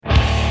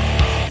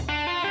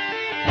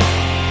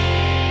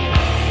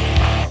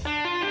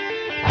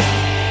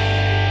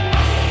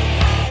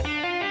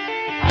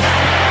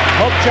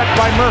checked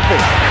by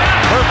Murphy.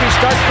 Murphy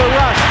starts the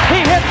rush.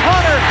 He hits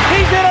Hunter.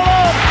 He's in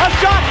alone. A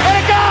shot and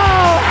a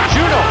goal!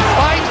 Juno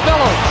finds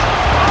Bellows.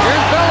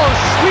 Here's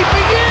Bellows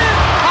sweeping in.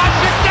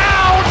 Knocks it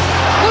down.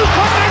 Loose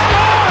hook and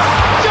score!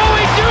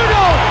 Joey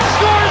Juno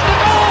scores the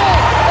goal!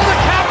 And the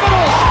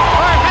Capitals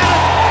are headed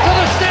to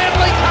the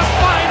Stanley Cup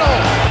final.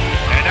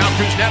 And now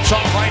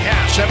Kuznetsov right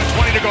half.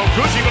 7:20 to go.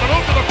 Kuzi with a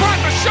move to the front.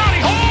 The shot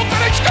he holds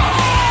and it's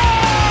gone!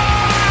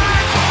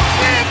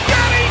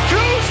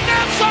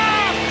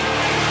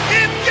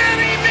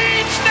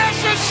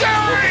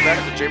 Welcome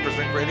back to Japers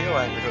Rink Radio.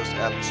 I'm your host,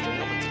 Adam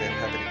Stringham, and today I'm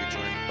happy to be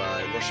joined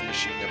by Russian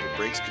Machine Never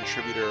Breaks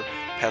contributor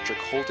Patrick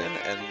Holden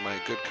and my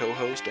good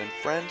co-host and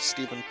friend,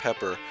 Stephen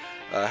Pepper.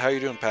 How are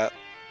you doing, Pat?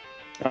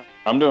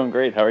 I'm doing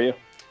great. How are you?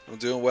 I'm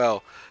doing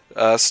well.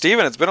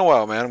 Stephen, it's been a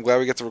while, man. I'm glad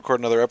we get to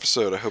record another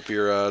episode. I hope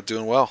you're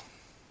doing well.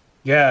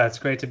 Yeah, it's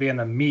great to be in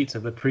the meat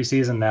of the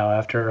preseason now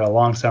after a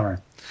long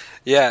summer.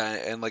 Yeah,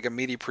 and like a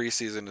meaty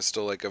preseason is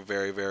still like a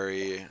very,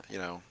 very,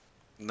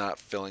 not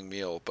filling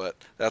meal, but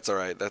that's all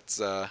right.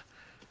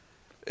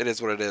 It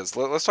is what it is.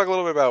 Let's talk a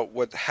little bit about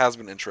what has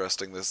been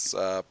interesting this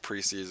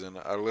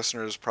preseason. Our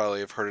listeners probably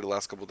have heard it the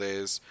last couple of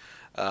days.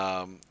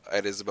 I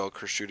had Isabel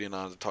Kershudian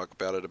on to talk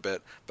about it a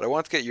bit, but I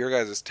wanted to get your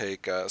guys'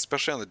 take,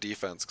 especially on the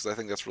defense, because I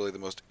think that's really the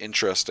most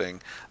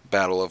interesting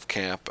battle of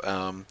camp.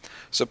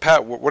 So,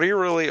 Pat, what are your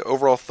really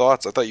overall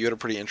thoughts? I thought you had a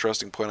pretty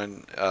interesting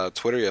point on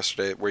Twitter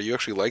yesterday where you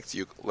actually liked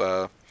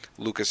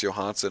Lucas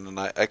Johansson, and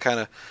I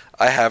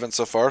haven't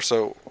so far.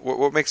 So,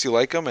 what makes you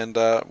like him, and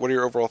what are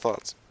your overall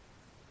thoughts?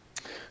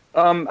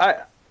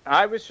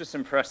 I was just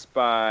impressed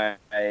by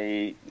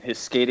his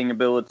skating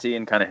ability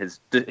and kind of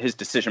his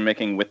decision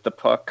making with the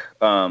puck.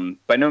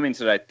 By no means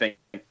did I think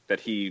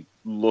that he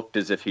looked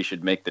as if he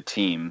should make the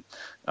team.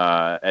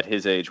 At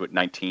his age, with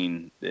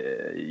 19,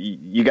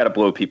 you got to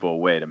blow people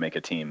away to make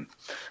a team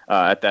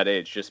at that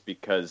age, just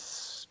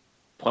because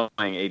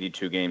playing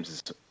 82 games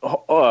is a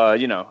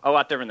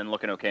lot different than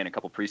looking okay in a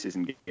couple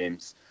preseason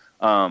games.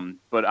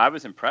 But I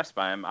was impressed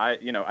by him. I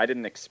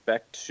didn't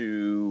expect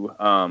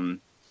to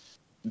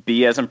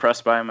be as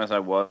impressed by him as I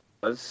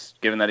was,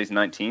 given that he's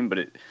 19.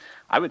 But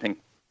I would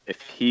think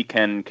if he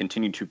can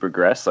continue to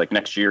progress, like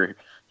next year,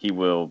 he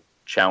will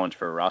challenge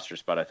for a roster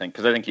spot, I think,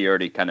 because I think he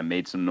already kind of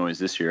made some noise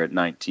this year at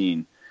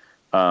 19.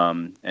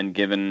 And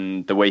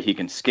given the way he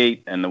can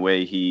skate and the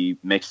way he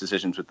makes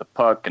decisions with the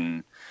puck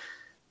and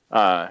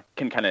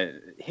can kind of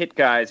hit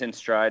guys in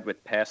stride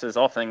with passes,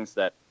 all things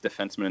that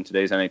defensemen in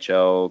today's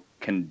NHL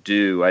can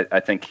do, I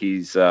think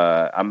he's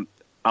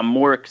I'm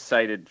more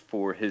excited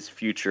for his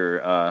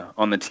future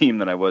on the team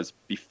than I was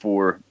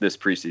before this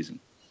preseason.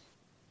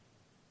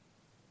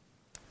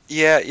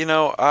 Yeah,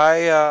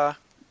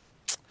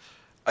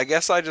 I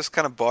guess I just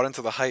kind of bought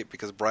into the hype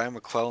because Brian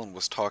McClellan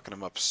was talking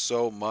him up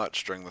so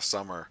much during the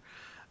summer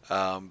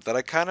that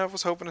I kind of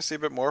was hoping to see a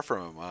bit more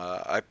from him.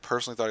 I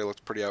personally thought he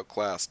looked pretty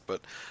outclassed.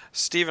 But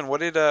Steven, what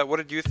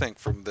did you think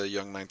from the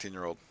young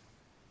 19-year-old?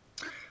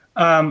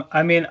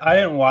 I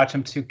didn't watch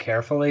him too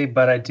carefully,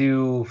 but I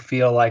do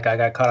feel like I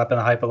got caught up in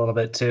the hype a little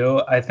bit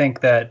too. I think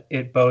that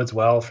it bodes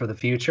well for the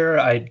future.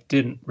 I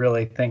didn't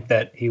really think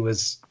that he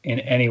was in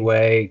any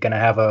way going to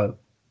have a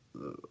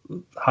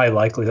high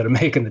likelihood of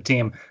making the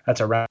team.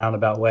 That's a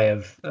roundabout way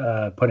of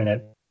putting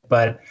it.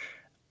 But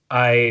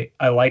I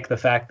like the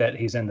fact that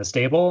he's in the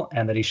stable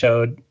and that he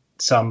showed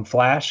some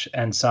flash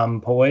and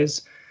some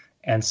poise.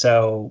 And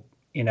so,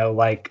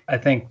 I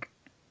think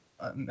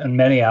in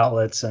many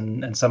outlets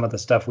and some of the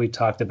stuff we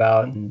talked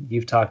about and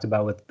you've talked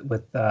about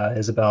with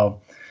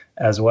Isabel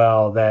as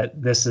well, that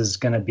this is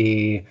going to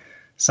be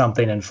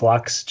something in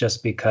flux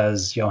just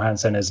because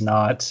Johansson is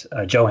not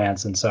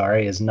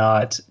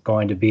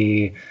going to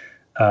be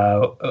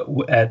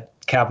at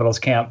Capitals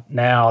camp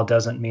now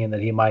doesn't mean that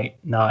he might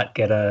not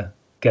get a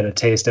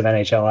taste of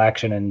NHL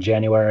action in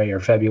January or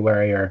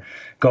February, or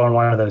go on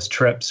one of those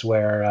trips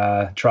where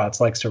Trotz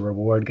likes to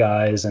reward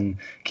guys and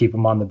keep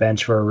them on the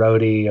bench for a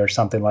roadie or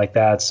something like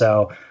that.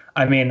 So,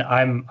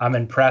 I'm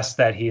impressed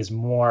that he's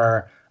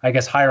more, I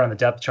guess, higher on the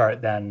depth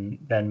chart than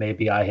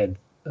maybe I had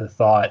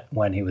thought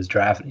when he was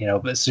drafted,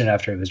 but soon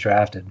after he was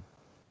drafted.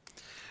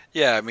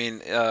 Yeah,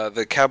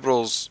 the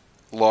Capitals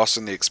loss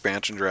in the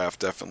expansion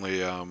draft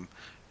definitely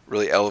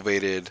really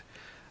elevated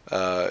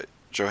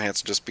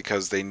Johansson just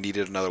because they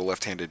needed another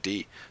left-handed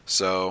D.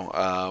 So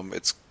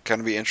it's going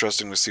to be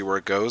interesting to see where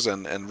it goes.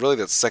 And really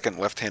that second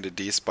left-handed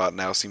D spot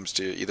now seems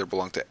to either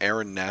belong to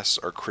Aaron Ness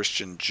or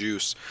Christian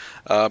Juice.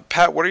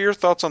 Pat, what are your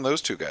thoughts on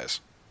those two guys?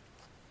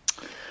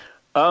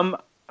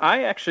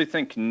 I actually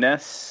think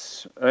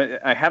Ness,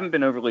 I haven't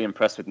been overly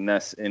impressed with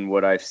Ness in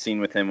what I've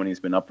seen with him when he's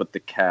been up with the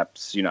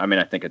Caps.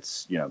 I think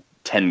it's,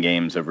 10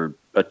 games over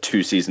a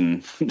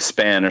 2-season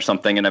span or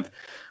something. And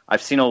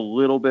I've seen a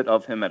little bit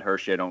of him at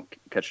Hershey. I don't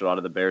catch a lot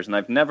of the Bears, and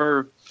I've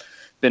never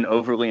been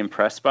overly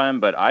impressed by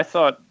him. But I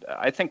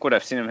think what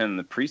I've seen of him in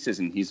the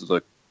preseason, he's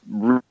looked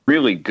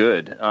really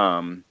good.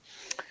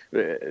 He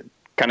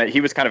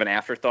was kind of an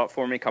afterthought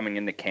for me coming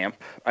into camp,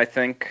 I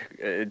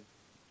think.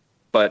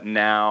 But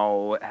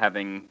now,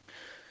 having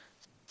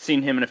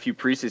seen him in a few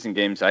preseason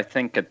games, I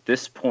think at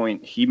this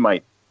point he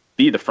might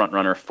be the front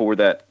runner for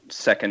that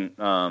second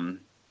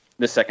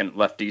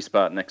left D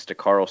spot next to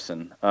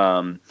Carlson.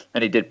 And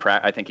he did.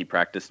 I think he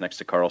practiced next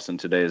to Carlson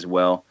today as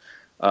well.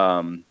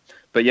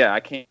 But yeah,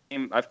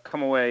 I've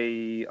come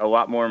away a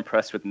lot more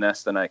impressed with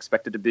Ness than I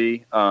expected to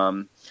be.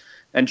 And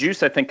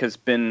Juice, I think, has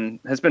been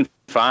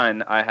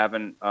fine. I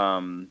haven't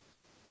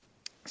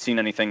seen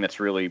anything that's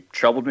really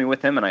troubled me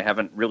with him, and I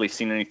haven't really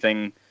seen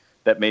anything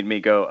that made me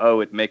go,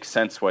 oh, it makes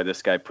sense why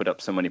this guy put up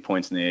so many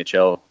points in the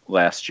AHL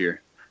last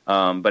year.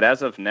 But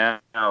as of now,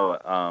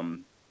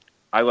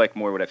 I like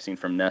more what I've seen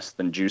from Ness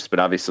than Juice. But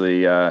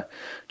obviously,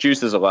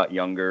 Juice is a lot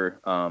younger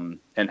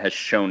and has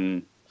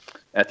shown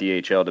at the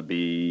AHL to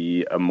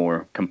be a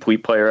more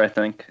complete player, I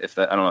think.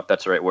 I don't know if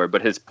that's the right word,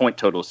 but his point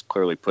totals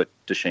clearly put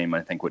to shame,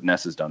 I think, what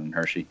Ness has done in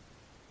Hershey.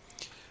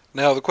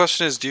 Now, the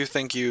question is, do you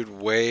think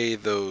you'd weigh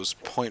those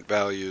point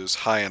values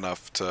high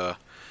enough to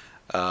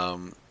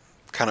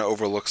kind of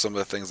overlook some of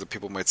the things that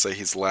people might say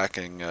he's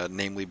lacking,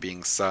 namely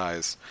being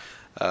size?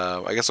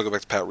 I guess I'll go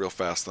back to Pat real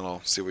fast, and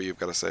I'll see what you've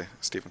got to say,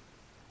 Stephen.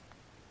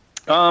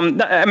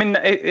 I mean,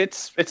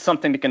 it's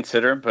something to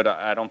consider, but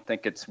I don't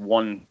think it's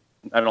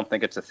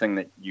a thing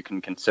that you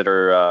can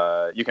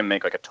consider. You can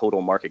make like a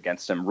total mark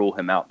against him, rule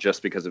him out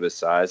just because of his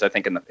size. I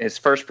think in his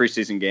first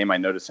preseason game, I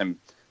noticed him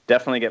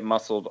definitely get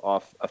muscled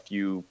off a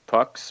few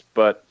pucks,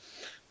 but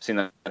I've seen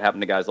that happen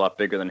to guys a lot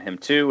bigger than him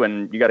too.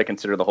 And you got to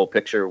consider the whole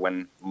picture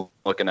when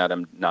looking at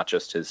him, not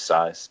just his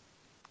size.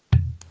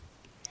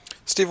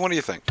 Steve, what do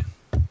you think?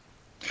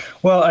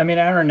 Well, I mean,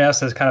 Aaron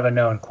Ness is kind of a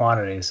known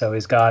quantity, so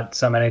he's got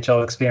some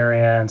NHL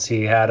experience.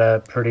 He had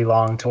a pretty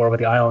long tour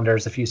with the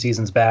Islanders a few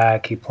seasons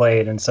back. He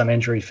played in some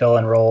injury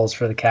fill-in roles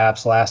for the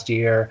Caps last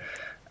year,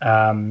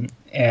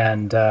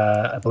 and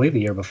I believe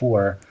the year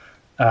before.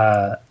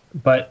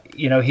 But,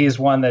 you know, he's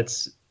one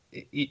that's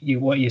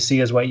what you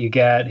see is what you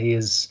get.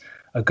 He's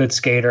a good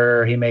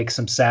skater. He makes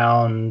some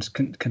sound,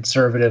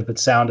 conservative but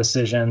sound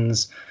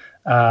decisions.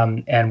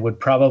 And would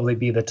probably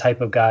be the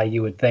type of guy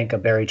you would think a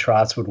Barry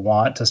Trotz would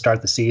want to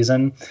start the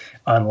season,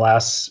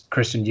 unless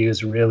Christian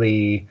Hughes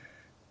really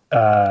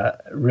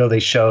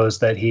shows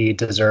that he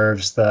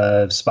deserves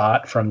the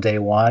spot from day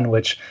one,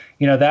 which,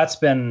 you know, that's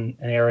been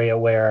an area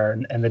where,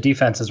 and the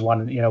defense is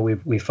one, you know,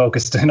 we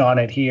focused in on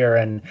it here,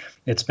 and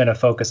it's been a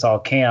focus all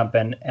camp.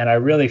 And I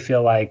really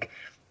feel like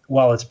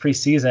while it's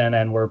preseason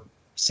and we're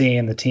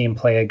seeing the team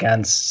play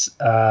against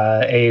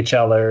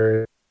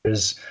AHLers,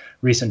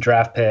 recent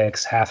draft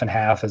picks, half and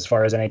half as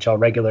far as NHL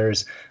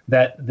regulars,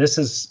 that this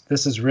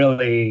is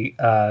really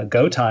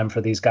go time for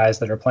these guys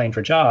that are playing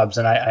for jobs.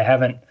 And I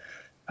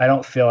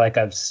don't feel like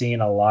I've seen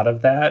a lot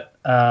of that.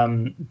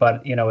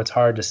 But, you know, it's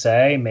hard to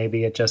say.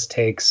 Maybe it just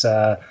takes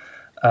a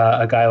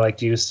guy like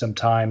Juice some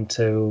time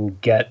to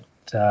get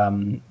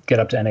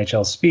up to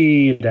NHL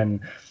speed, and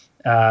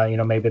you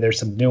know, maybe there's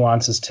some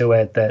nuances to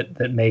it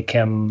that make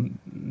him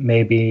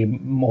maybe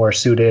more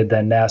suited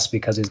than Ness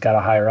because he's got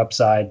a higher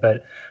upside.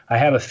 But I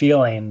have a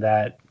feeling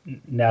that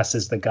Ness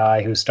is the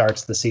guy who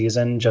starts the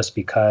season just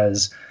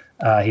because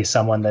he's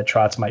someone that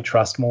Trotz might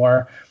trust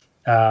more.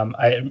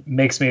 It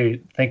makes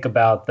me think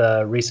about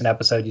the recent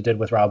episode you did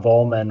with Rob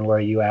Volman, where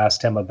you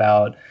asked him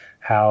about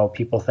how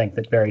people think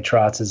that Barry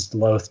Trotz is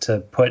loath to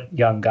put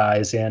young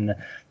guys in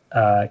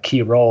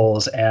key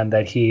roles, and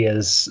that he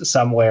is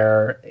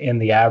somewhere in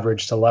the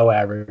average to low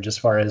average as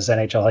far as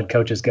NHL head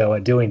coaches go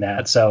at doing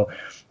that. So,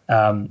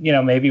 you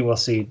know, maybe we'll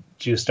see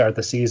Juice start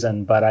the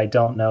season, but I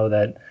don't know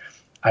that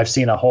I've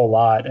seen a whole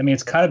lot. I mean,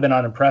 it's kind of been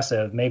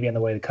unimpressive, maybe in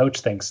the way the coach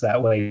thinks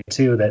that way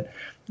too, that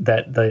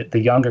the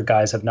younger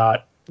guys have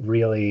not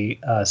really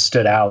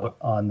stood out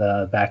on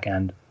the back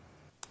end.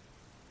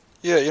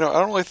 Yeah, you know, I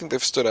don't really think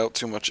they've stood out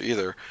too much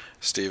either,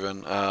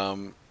 Stephen.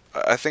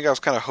 I think I was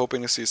kind of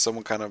hoping to see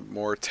someone kind of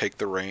more take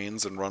the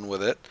reins and run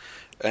with it,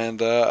 and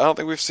I don't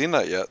think we've seen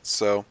that yet.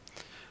 So,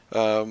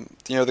 you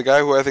know, the guy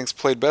who I think's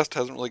played best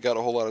hasn't really got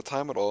a whole lot of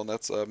time at all, and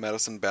that's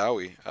Madison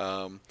Bowie.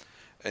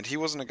 And he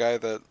wasn't a guy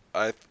that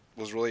I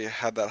was really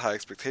had that high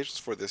expectations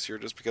for this year,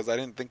 just because I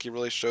didn't think he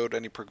really showed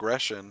any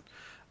progression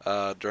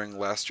during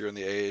last year in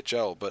the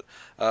AHL. But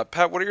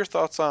Pat, what are your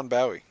thoughts on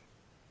Bowie?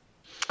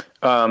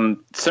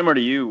 Similar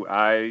to you,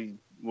 I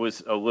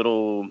was a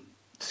little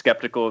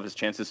skeptical of his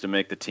chances to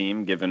make the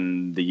team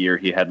given the year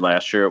he had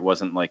last year. It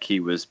wasn't like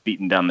he was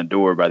beaten down the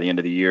door by the end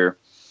of the year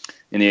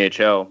in the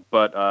AHL,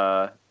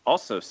 but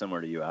also similar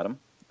to you, Adam.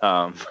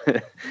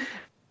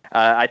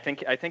 I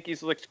think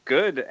he's looked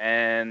good,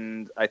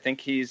 and I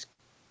think he's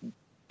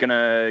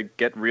gonna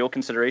get real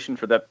consideration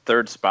for that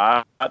third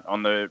spot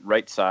on the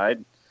right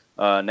side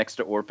next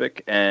to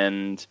Orpik.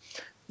 And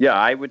yeah,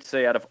 I would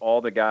say out of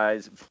all the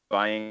guys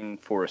vying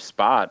for a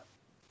spot,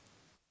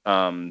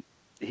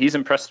 he's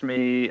impressed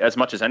me as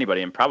much as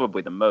anybody, and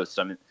probably the most.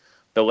 I mean,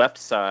 the left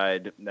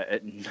side,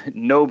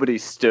 nobody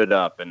stood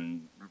up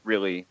and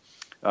really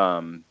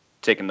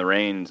taken the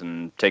reins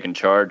and taken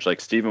charge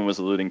like Steven was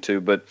alluding to.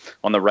 But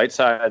on the right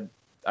side,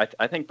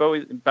 I think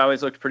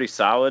Bowie's looked pretty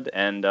solid,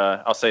 and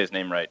I'll say his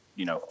name right,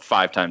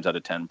 5 times out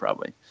of 10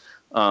 probably.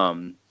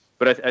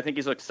 But I think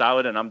he's looked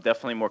solid, and I'm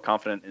definitely more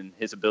confident in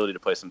his ability to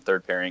play some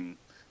third pairing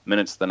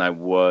minutes than I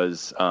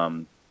was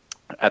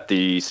at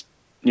the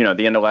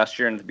the end of last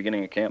year and the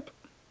beginning of camp.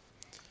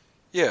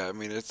 Yeah, I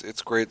mean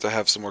it's great to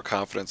have some more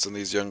confidence in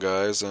these young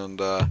guys,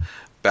 and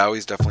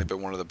Bowie's definitely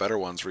been one of the better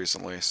ones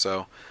recently.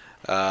 So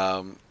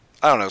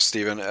I don't know,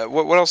 Steven,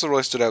 what else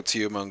really stood out to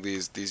you among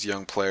these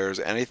young players?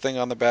 Anything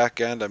on the back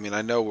end? I mean,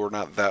 I know we're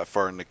not that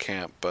far into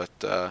camp, but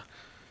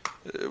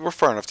we're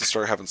far enough to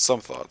start having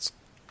some thoughts.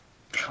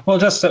 Well,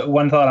 just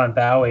one thought on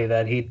Bowie,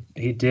 that he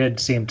did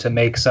seem to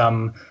make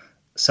some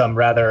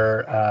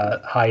rather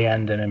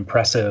high-end and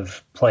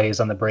impressive plays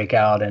on the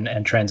breakout and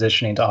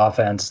transitioning to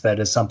offense. That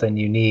is something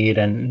you need,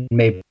 and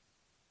maybe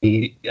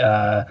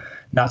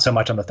not so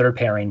much on the third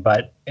pairing,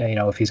 but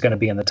if he's going to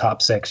be in the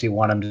top six, you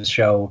want him to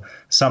show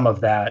some of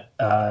that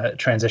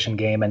transition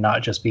game and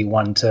not just be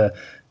one to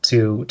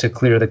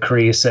clear the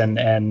crease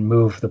and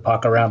move the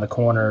puck around the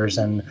corners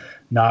and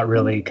not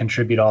really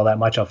contribute all that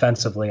much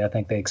offensively. I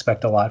think they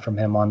expect a lot from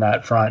him on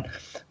that front,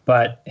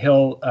 but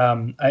he'll.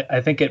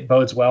 I think it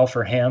bodes well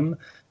for him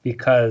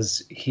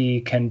because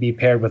he can be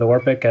paired with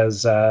Orpik,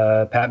 as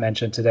Pat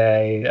mentioned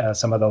today.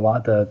 Some of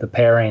the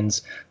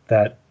pairings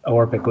that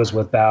Orpik was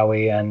with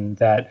Bowie, and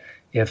that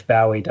if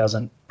Bowie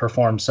doesn't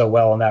perform so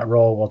well in that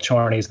role, well,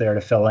 Chorney's there to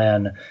fill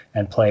in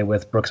and play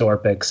with Brooks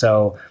Orpik.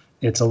 So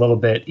it's a little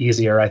bit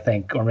easier, I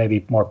think, or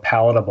maybe more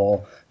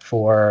palatable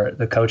for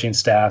the coaching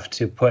staff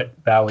to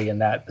put Bowie in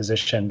that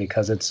position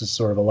because it's a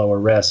sort of a lower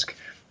risk.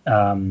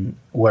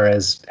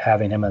 Whereas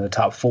having him in the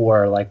top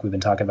four, like we've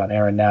been talking about,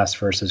 Aaron Ness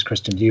versus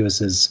Christian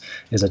Hughes, is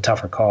a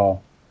tougher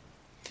call.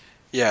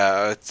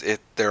 Yeah,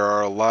 there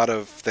are a lot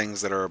of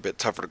things that are a bit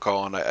tougher to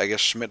call, and I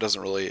guess Bowie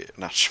doesn't really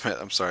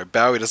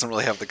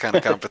have the kind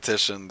of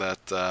competition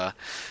that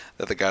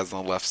the guys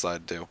on the left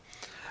side do.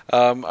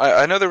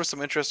 I know there were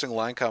some interesting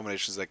line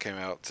combinations that came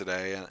out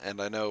today,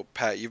 and I know,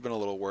 Pat, you've been a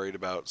little worried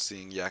about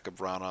seeing Jakub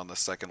Vrana on the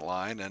second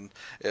line, and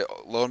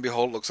lo and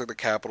behold, it looks like the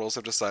Capitals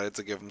have decided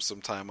to give him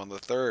some time on the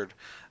third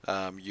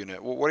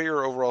unit. What are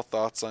your overall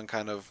thoughts on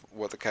kind of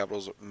what the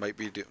Capitals may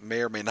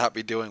or may not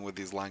be doing with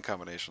these line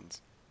combinations?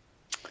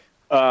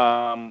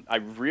 I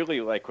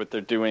really like what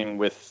they're doing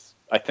with,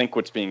 I think,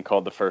 what's being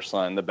called the first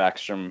line, the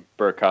Backstrom,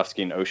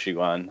 Burakovsky, and Oshie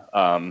line.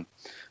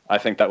 I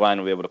think that line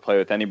will be able to play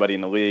with anybody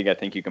in the league. I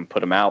think you can put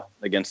them out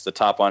against the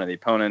top line of the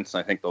opponents.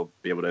 I think they'll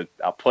be able to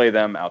outplay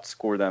them,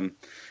 outscore them.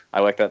 I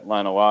like that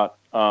line a lot.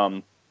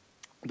 The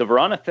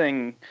Vrana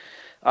thing,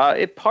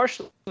 it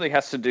partially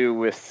has to do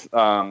with,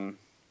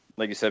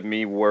 like you said,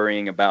 me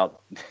worrying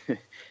about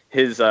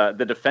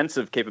the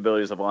defensive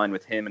capabilities of the line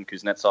with him and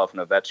Kuznetsov and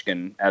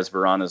Ovechkin as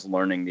Vrana's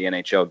learning the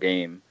NHL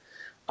game.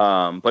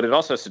 But it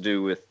also has to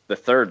do with the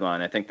third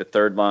line. I think the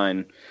third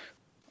line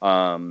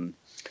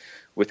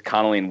with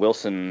Connolly and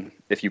Wilson,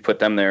 if you put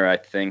them there, I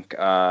think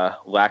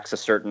lacks a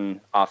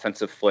certain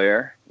offensive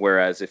flair.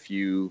 Whereas if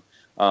you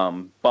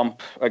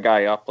bump a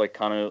guy up like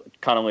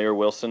Connolly or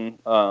Wilson,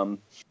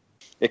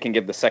 it can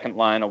give the second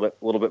line a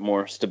little bit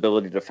more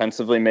stability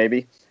defensively,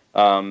 maybe.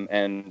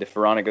 And if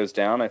Vrana goes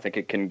down, I think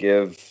it can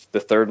give the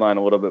third line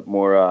a little bit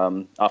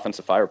more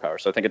offensive firepower.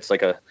 So I think it's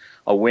like a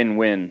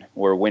win-win,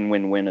 or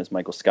win-win-win, as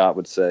Michael Scott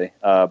would say,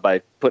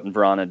 by putting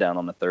Vrana down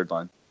on the third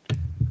line.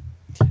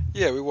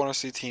 Yeah, we want to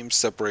see teams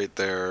separate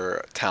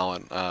their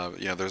talent.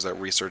 There's that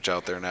research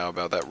out there now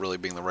about that really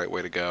being the right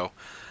way to go.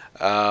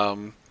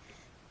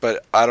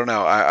 But I don't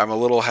know. I'm a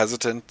little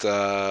hesitant.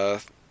 I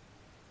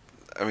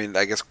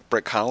guess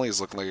Brett Connolly is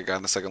looking like a guy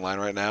on the second line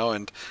right now,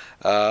 and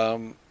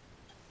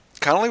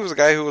Connolly was a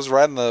guy who was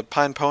riding the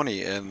Pine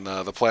Pony in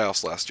the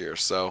playoffs last year.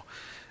 So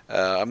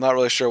I'm not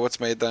really sure what's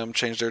made them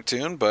change their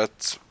tune,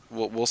 but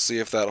we'll see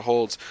if that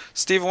holds.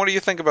 Steven, what do you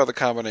think about the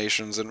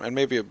combinations and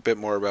maybe a bit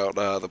more about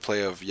the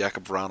play of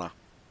Jakub Vrana?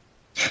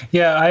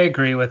 Yeah, I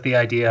agree with the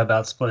idea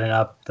about splitting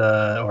out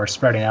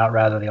spreading out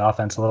the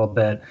offense a little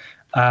bit.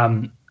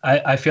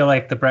 I feel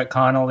like the Brett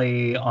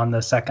Connolly on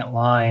the second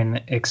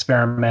line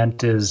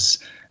experiment is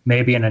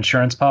maybe an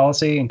insurance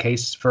policy in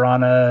case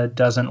Vrana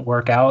doesn't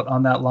work out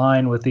on that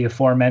line with the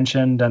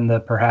aforementioned and the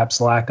perhaps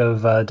lack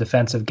of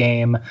defensive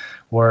game,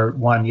 or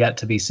one yet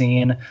to be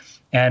seen.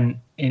 And,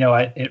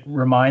 it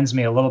reminds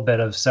me a little bit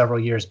of several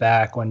years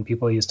back when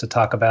people used to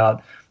talk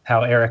about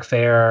how Eric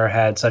Fehr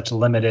had such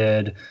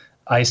limited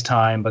ice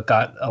time but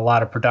got a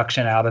lot of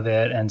production out of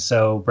it. And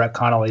so Brett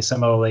Connolly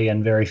similarly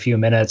in very few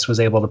minutes was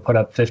able to put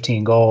up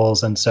 15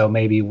 goals. And so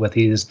maybe with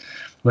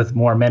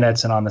more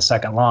minutes and on the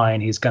second line,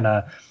 he's going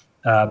to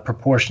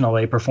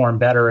proportionally perform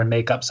better and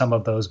make up some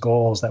of those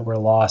goals that were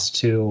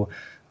lost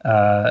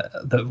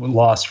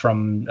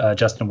from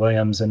Justin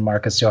Williams and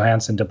Marcus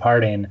Johansson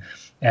departing.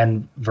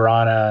 And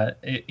Vrana,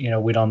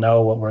 we don't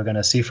know what we're going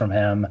to see from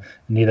him.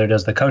 Neither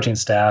does the coaching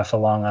staff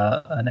along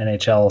an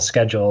NHL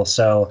schedule.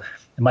 So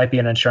it might be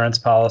an insurance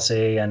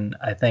policy. And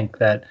I think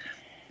that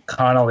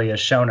Connolly has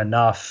shown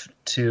enough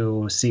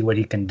to see what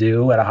he can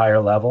do at a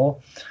higher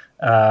level,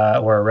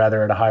 or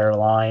rather at a higher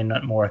line,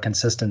 more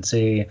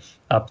consistency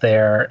up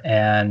there.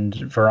 And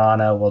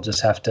Vrana will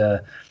just have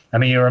to.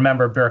 You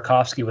remember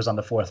Burakovsky was on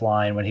the fourth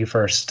line when he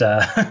first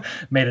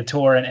made a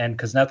tour, and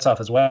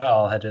Kuznetsov as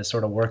well had to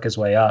sort of work his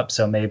way up.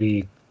 So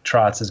maybe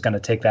Trotz is going to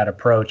take that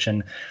approach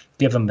and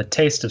give him a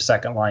taste of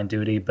second line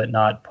duty, but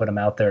not put him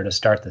out there to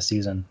start the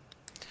season.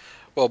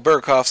 Well,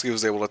 Burakovsky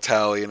was able to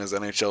tally in his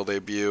NHL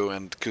debut,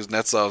 and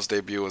Kuznetsov's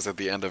debut was at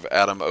the end of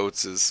Adam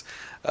Oates'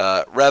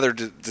 rather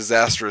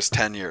disastrous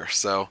tenure.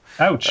 So,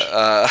 ouch.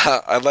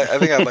 I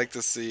think I'd like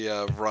to see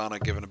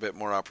Vrana given a bit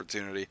more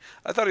opportunity.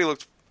 I thought he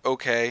looked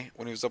okay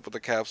when he was up with the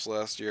Caps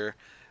last year,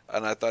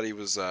 and I thought he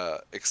was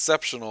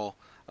exceptional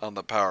on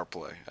the power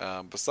play.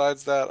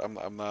 Besides that,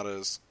 I'm not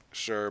as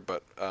sure,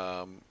 but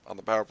on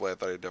the power play, I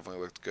thought he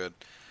definitely looked good.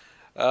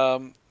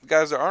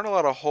 Guys, there aren't a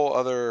lot of whole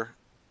other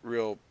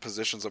real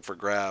positions up for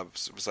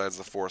grabs besides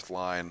the fourth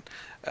line,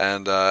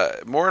 and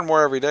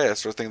more every day I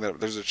start thinking that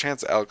there's a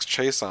chance Alex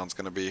Chason's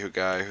going to be a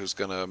guy who's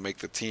going to make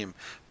the team.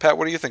 Pat,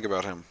 what do you think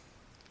about him?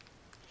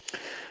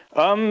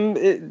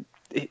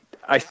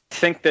 I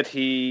think that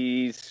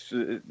his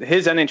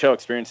NHL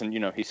experience, and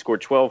he scored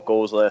 12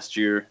 goals last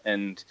year,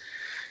 and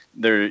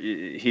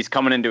he's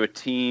coming into a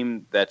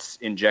team that's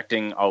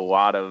injecting a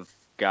lot of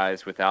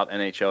guys without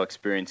NHL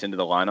experience into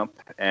the lineup,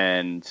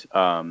 and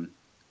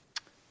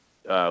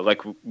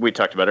like we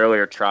talked about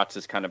earlier, Trotz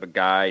is kind of a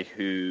guy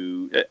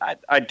who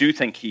I do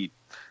think he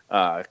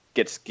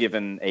gets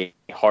given a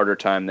harder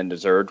time than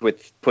deserved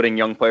with putting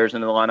young players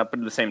into the lineup. But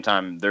at the same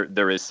time,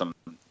 there is some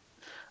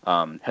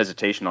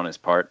hesitation on his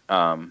part.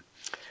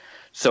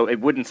 So it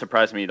wouldn't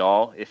surprise me at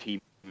all if he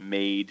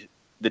made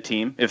the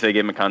team, if they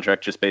gave him a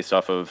contract just based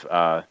off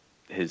of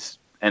his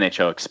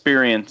NHL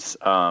experience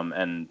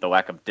and the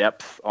lack of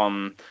depth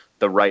on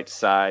the right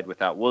side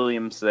without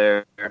Williams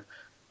there.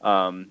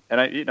 And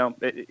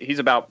he's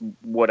about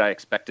what I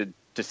expected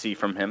to see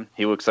from him.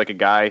 He looks like a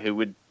guy who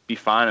would be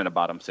fine in a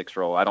bottom six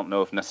role. I don't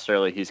know if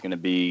necessarily he's going to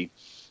be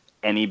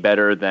any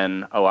better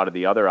than a lot of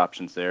the other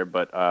options there,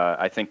 but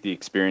I think the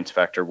experience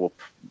factor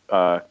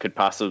could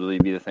possibly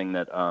be the thing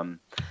that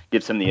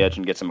gives him the edge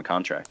and gets him a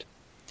contract.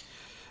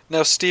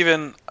 Now,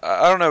 Steven,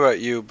 I don't know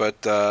about you,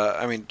 but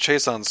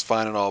Chason's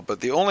fine and all, but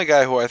the only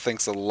guy who I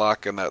think's a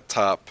lock in that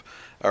top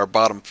or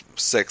bottom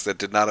six that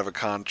did not have a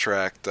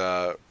contract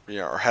or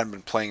hadn't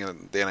been playing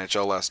in the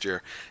NHL last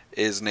year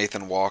is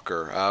Nathan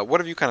Walker. What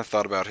have you kind of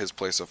thought about his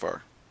play so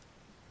far?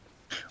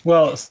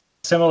 Well,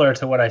 similar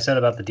to what I said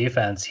about the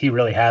defense, he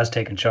really has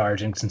taken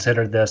charge and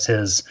considered this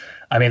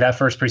that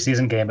first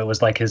preseason game, it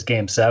was like his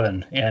game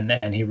 7,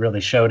 and he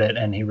really showed it,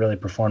 and he really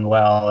performed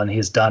well, and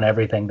he's done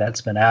everything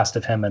that's been asked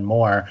of him and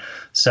more.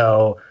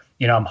 So,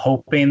 I'm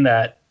hoping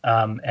that,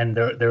 and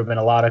there have been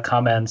a lot of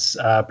comments,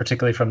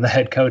 particularly from the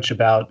head coach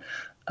about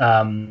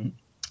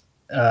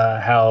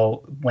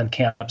how when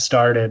camp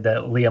started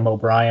that Liam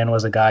O'Brien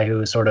was a guy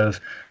who sort of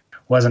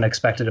wasn't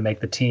expected to make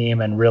the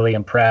team and really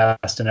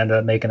impressed and ended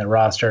up making the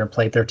roster and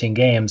played 13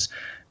 games.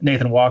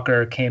 Nathan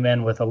Walker came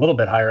in with a little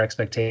bit higher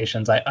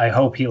expectations. I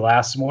hope he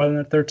lasts more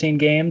than 13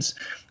 games.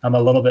 I'm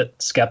a little bit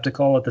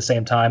skeptical at the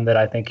same time that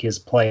I think his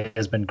play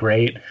has been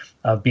great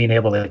of being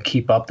able to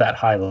keep up that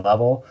high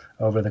level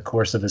over the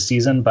course of a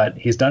season, but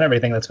he's done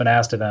everything that's been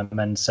asked of him.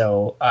 And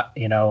so,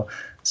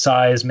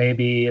 size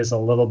maybe is a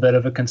little bit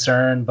of a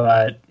concern,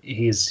 but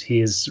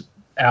he's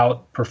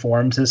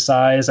outperformed his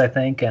size, I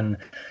think. And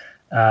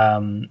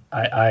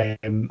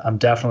I'm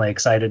definitely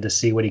excited to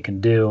see what he can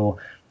do,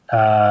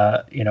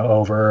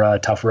 over a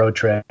tough road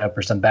trip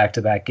or some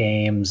back-to-back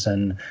games.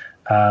 And,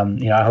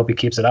 I hope he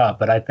keeps it up,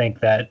 but I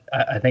think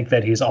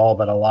that he's all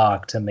but a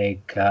lock to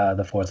make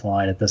the fourth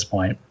line at this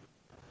point.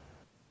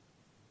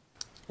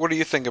 What do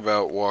you think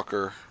about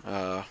Walker,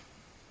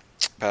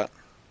 Pat?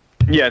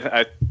 Yeah,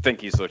 I think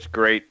he's looked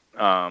great.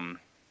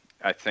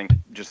 I think,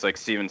 just like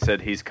Steven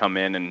said, he's come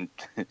in and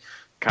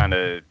kind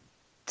of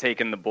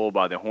taken the bull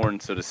by the horn,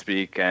 so to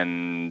speak,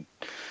 and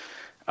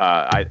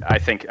I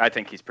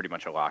think he's pretty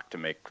much a lock to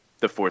make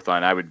the fourth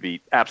line. I would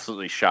be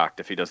absolutely shocked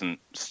if he doesn't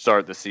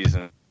start the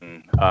season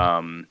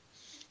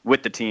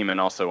with the team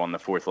and also on the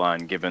fourth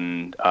line,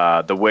 given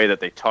the way that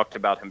they talked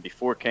about him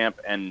before camp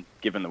and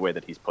given the way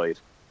that he's played.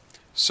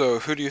 So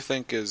who do you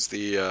think is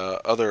the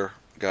other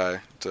guy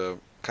to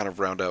kind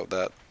of round out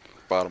that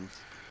bottom?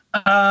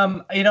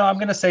 I'm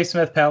going to say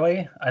Smith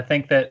Pelly. I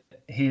think that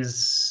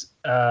he's,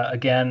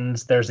 again,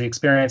 there's the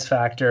experience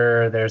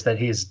factor. There's that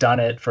he's done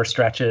it for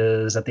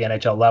stretches at the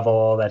NHL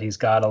level, that he's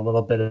got a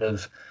little bit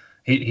of,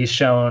 he's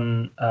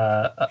shown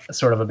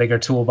sort of a bigger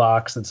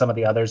toolbox than some of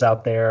the others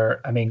out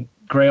there. I mean,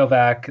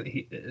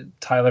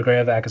 Tyler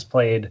Grayovac has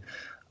played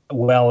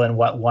well in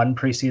one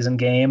preseason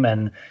game,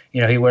 and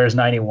he wears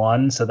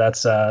 91, so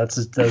that's a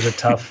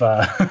tough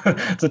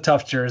it's a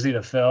tough jersey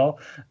to fill.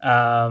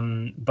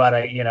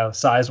 But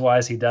size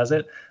wise, he does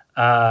it.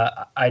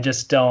 I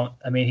just don't.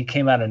 I mean, he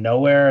came out of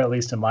nowhere, at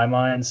least in my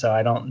mind. So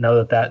I don't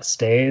know that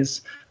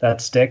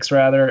sticks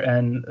rather.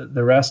 And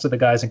the rest of the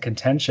guys in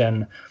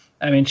contention,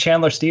 I mean,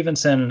 Chandler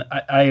Stevenson,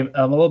 I'm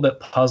a little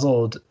bit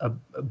puzzled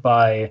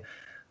by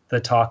the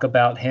talk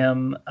about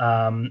him.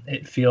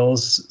 It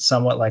feels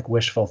somewhat like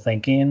wishful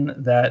thinking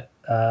that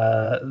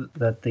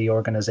the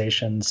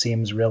organization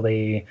seems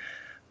really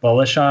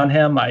bullish on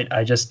him.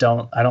 I just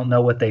don't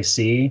know what they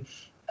see.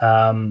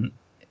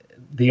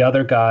 The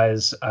other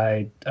guys,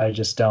 I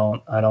just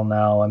don't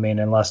know. I mean,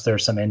 unless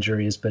there's some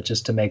injuries, but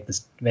just to make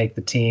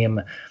the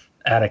team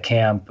at a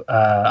camp,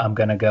 I'm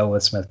going to go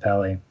with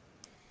Smith-Pelly.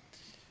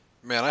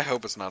 Man, I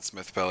hope it's not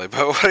Smith-Pelly,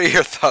 but what are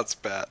your thoughts,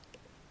 Pat?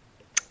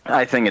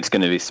 I think it's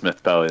going to be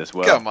Smith-Pelly as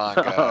well. Come on,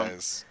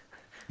 guys.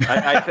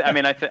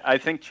 I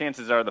think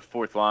chances are the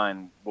fourth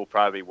line will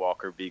probably be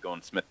Walker, Beagle,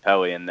 and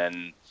Smith-Pelly, and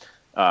then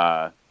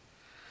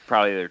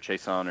probably either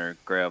Chason or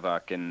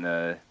Grailbach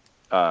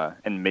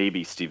and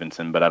maybe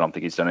Stevenson, but I don't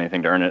think he's done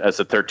anything to earn it as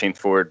a 13th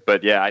forward.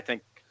 But yeah, I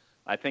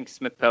think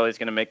Smith-Pelly is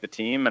going to make the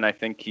team, and I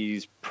think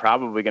he's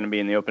probably going to be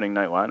in the opening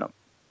night lineup.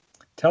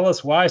 Tell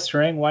us why,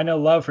 String. Why no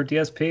love for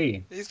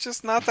DSP? He's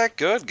just not that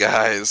good,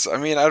 guys. I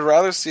mean, I'd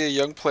rather see a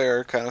young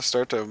player kind of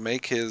start to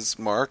make his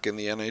mark in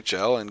the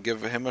NHL and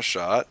give him a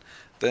shot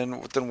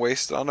than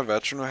waste it on a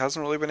veteran who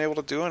hasn't really been able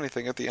to do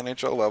anything at the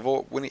NHL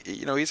level when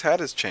he's had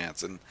his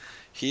chance. And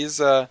he's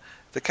the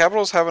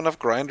Capitals have enough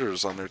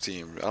grinders on their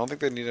team. I don't think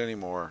they need any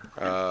more.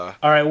 All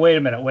right, wait a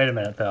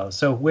minute though.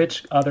 So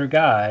which other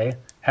guy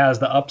has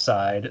the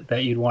upside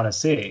that you'd want to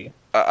see?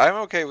 I'm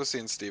okay with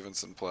seeing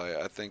Stevenson play.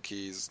 I think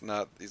he's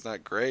not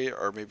great,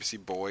 or maybe see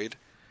Boyd.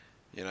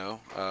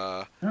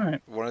 All right.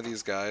 One of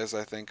these guys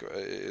I think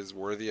is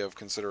worthy of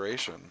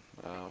consideration.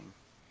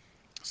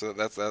 So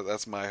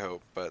that's my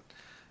hope. But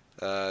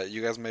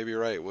you guys may be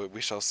right. We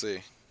shall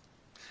see.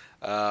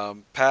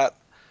 Pat,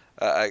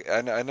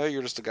 I know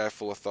you're just a guy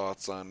full of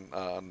thoughts on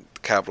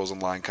Capitals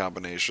and line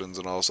combinations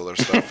and all this other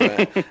stuff.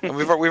 and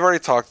we've already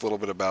talked a little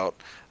bit about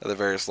the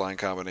various line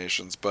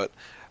combinations, but.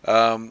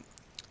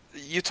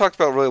 You talked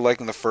about really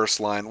liking the first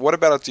line. What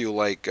about it do you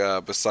like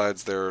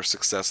besides their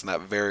success in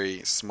that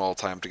very small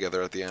time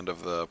together at the end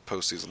of the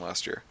postseason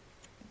last year?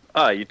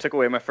 You took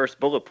away my first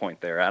bullet point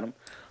there, Adam.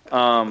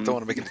 I don't want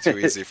to make it too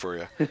easy for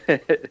you.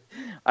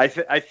 I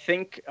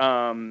think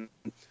the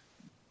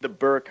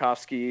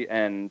Burakovsky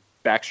and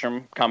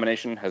Backstrom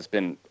combination has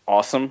been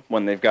awesome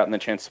when they've gotten the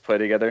chance to play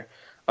together.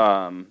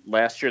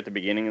 Last year at the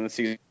beginning of the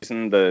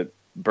season, the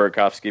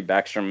Burakovsky,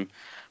 Backstrom,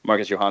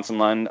 Marcus Johansson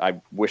line,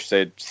 I wish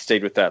they'd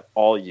stayed with that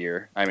all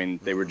year. I mean,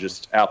 they were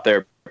just out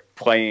there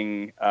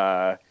playing,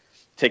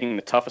 taking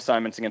the tough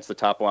assignments against the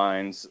top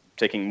lines,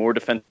 taking more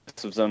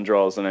defensive zone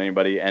draws than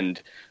anybody,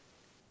 and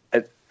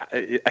I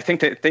think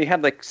that they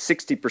had like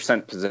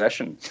 60%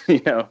 possession,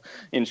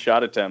 in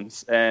shot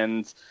attempts,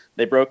 and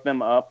they broke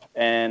them up.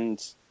 And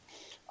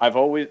I've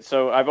always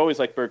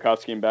liked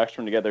Burakovsky and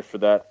Backstrom together for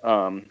that,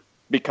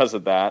 because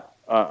of that.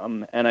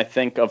 And I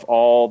think of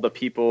all the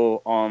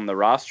people on the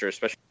roster,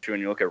 especially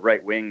when you look at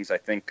right wings, I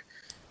think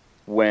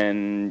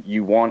when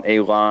you want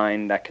a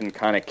line that can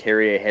kind of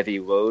carry a heavy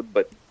load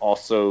but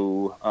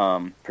also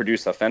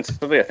produce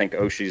offensively, I think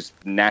Oshie's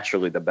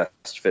naturally the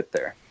best fit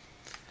there.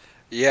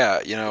 Yeah,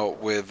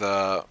 with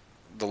the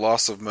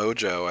loss of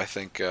Mojo, I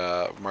think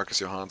Marcus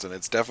Johansson,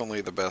 it's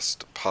definitely the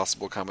best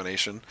possible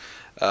combination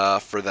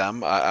for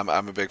them.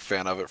 I'm a big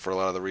fan of it for a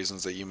lot of the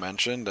reasons that you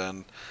mentioned,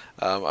 and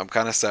I'm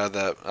kind of sad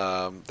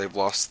that they've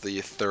lost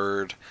the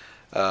third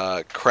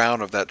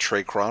crown of that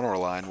Trey Cronor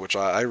line, which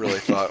I really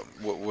thought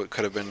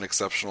could have been an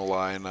exceptional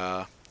line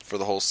for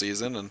the whole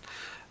season. And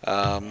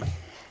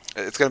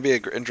it's going to be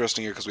an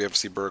interesting year because we have to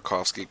see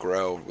Burakovsky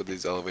grow with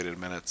these elevated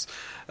minutes.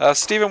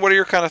 Steven, what are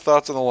your kind of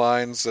thoughts on the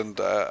lines? And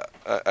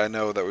I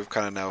know that we've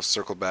kind of now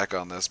circled back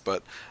on this,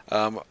 but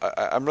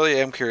I really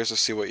am curious to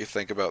see what you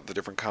think about the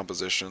different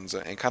compositions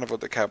and kind of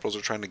what the Capitals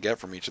are trying to get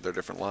from each of their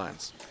different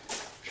lines.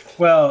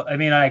 Well, I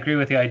mean, I agree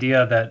with the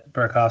idea that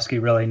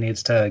Burakovsky really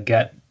needs to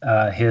get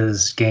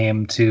his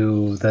game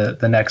to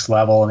the next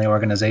level, and the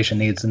organization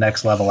needs the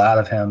next level out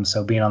of him.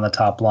 So being on the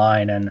top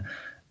line and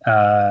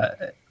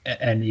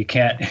you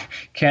can't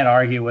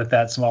argue with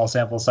that small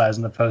sample size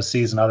in the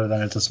postseason, other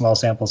than it's a small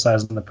sample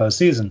size in the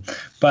postseason.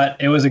 But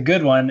it was a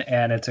good one,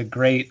 and it's a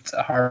great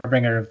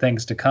harbinger of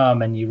things to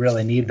come. And you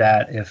really need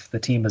that if the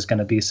team is going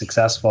to be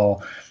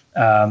successful.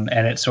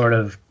 And it sort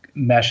of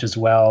meshes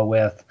well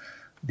with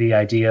the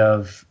idea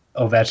of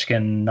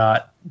Ovechkin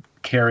not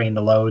carrying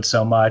the load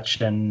so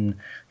much, and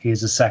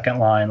he's a second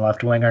line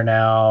left winger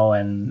now,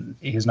 and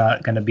he's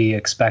not going to be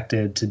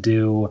expected to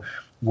do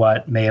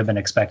what may have been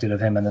expected of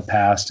him in the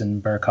past,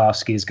 and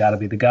Burakovsky's got to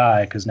be the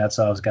guy because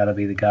Kuznetsov's got to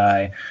be the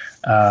guy.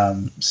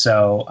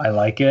 So I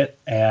like it,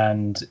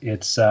 and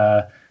it's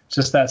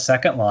just that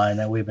second line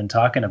that we've been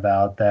talking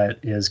about that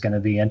is going to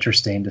be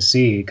interesting to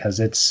see, because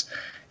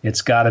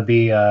it's got to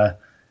be a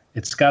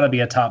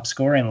top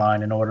scoring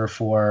line in order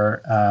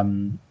for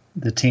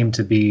the team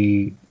to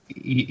be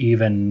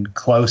even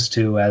close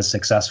to as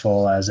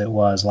successful as it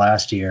was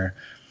last year.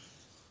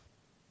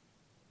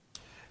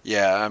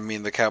 Yeah, I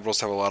mean, the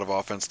Capitals have a lot of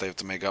offense they have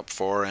to make up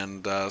for,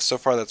 and so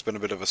far that's been a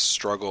bit of a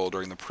struggle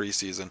during the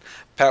preseason.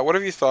 Pat, what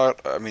have you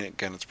thought? I mean,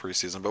 again, it's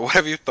preseason, but what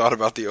have you thought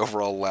about the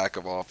overall lack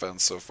of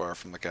offense so far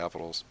from the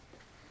Capitals?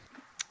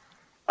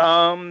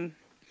 I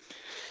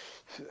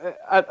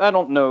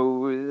don't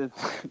know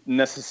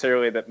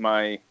necessarily that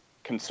my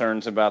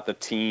concerns about the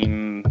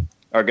team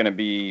are going to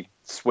be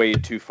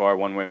swayed too far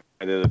one way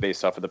or the other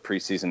based off of the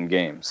preseason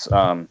games.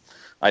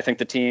 I think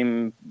the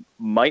team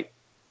might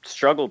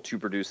struggled to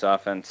produce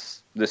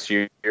offense this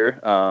year.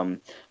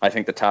 I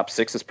think the top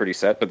 6 is pretty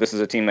set, but this is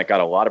a team that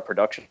got a lot of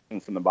production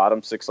from the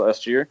bottom 6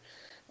 last year.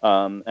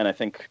 And I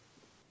think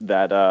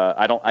that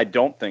I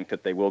don't think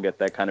that they will get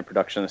that kind of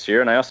production this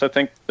year. And I also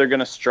think they're going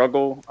to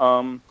struggle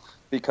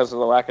because of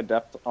the lack of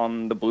depth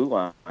on the blue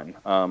line.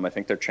 I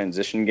think their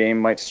transition game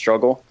might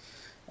struggle.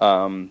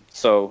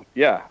 So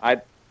yeah,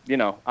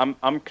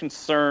 I'm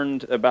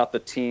concerned about the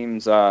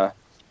team's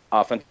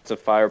offensive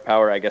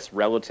firepower, I guess,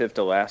 relative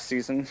to last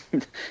season,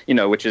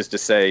 which is to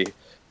say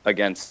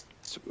against,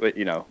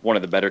 one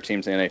of the better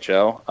teams in the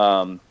NHL.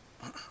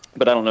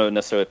 But I don't know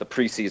necessarily if the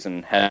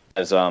preseason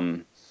has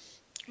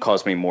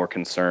caused me more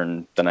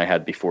concern than I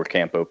had before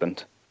camp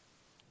opened.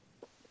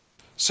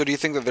 So do you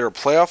think that they're a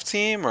playoff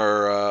team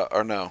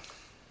or no?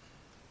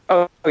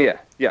 Oh, yeah.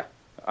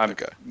 I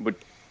Okay. would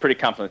pretty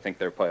confidently think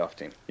they're a playoff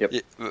team. Yep.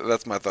 Yeah,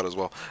 that's my thought as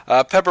well.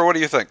 Pepper, what do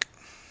you think?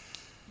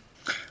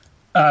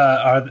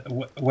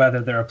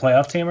 Whether they're a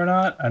playoff team or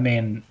not? I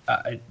mean,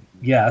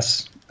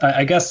 yes.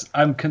 I guess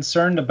I'm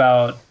concerned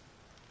about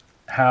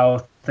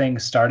how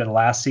things started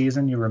last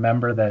season. You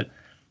remember that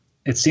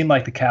it seemed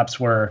like the Caps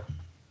were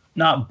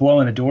not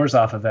blowing the doors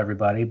off of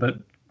everybody, but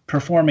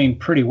performing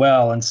pretty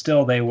well, and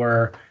still they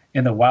were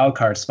in the wild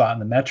card spot in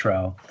the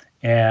Metro.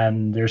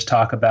 And there's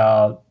talk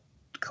about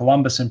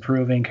Columbus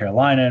improving,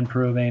 Carolina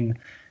improving,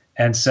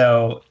 and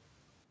so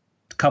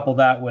couple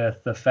that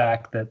with the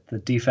fact that the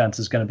defense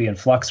is going to be in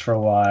flux for a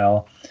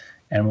while,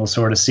 and we'll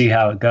sort of see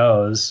how it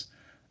goes.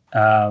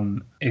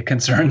 It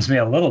concerns me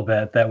a little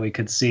bit that we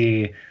could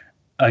see,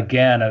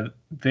 again, a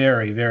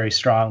very, very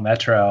strong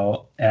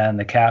Metro and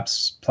the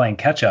Caps playing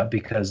catch-up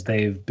because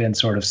they've been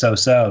sort of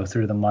so-so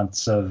through the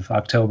months of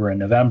October and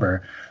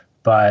November.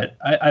 But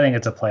I think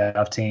it's a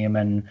playoff team,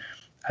 and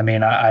I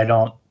mean, I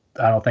don't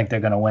think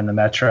they're going to win the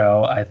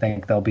Metro. I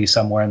think they'll be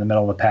somewhere in the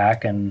middle of the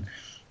pack, and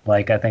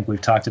like I think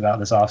we've talked about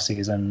this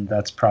offseason,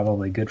 that's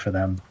probably good for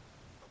them.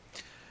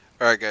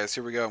 All right, guys,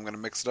 here we go. I'm going to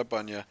mix it up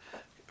on you.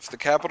 If the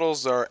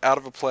Capitals are out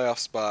of a playoff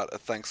spot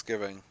at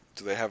Thanksgiving,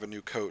 do they have a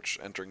new coach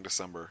entering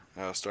December?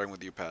 Starting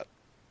with you, Pat.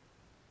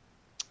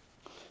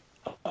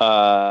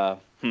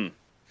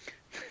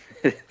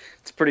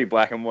 It's a pretty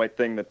black and white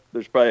thing that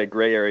there's probably a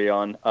gray area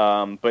on.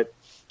 But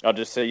I'll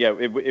just say, yeah,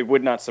 it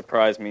would not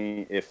surprise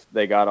me if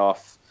they got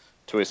off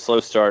to a slow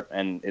start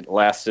and it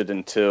lasted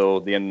until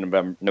the end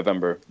of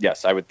November.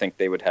 Yes, I would think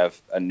they would have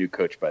a new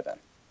coach by then.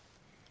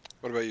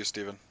 What about you,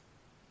 Steven?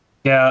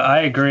 Yeah, I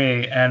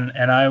agree. And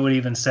I would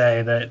even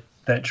say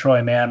that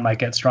Troy Mann might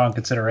get strong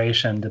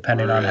consideration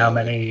depending on how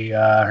many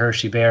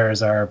Hershey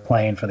Bears are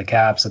playing for the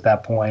Caps at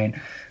that point.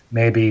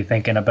 Maybe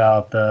thinking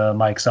about the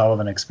Mike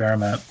Sullivan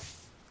experiment.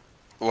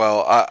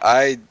 Well,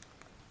 I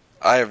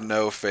have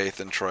no faith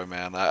in Troy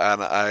Mann.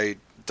 I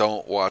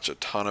don't watch a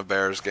ton of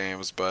Bears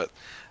games, but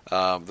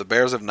the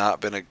Bears have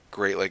not been a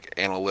great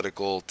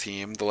analytical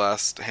team the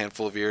last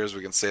handful of years.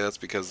 We can say that's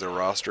because their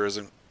roster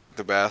isn't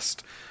the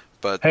best.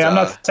 But hey, I'm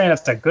not saying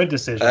it's a good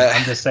decision.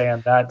 I'm just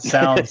saying that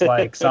sounds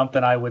like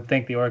something I would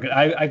think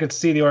I could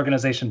see the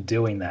organization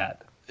doing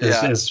that.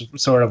 Is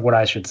sort of what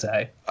I should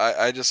say.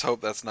 I just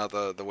hope that's not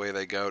the way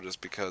they go,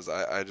 just because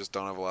I just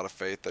don't have a lot of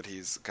faith that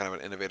he's kind of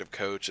an innovative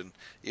coach. And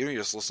even if you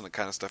just listen to the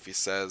kind of stuff he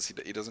says,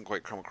 he doesn't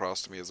quite come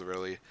across to me as a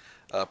really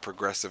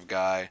progressive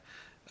guy.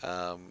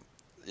 Not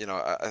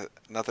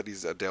that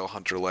he's a Dale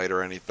Hunter light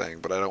or anything,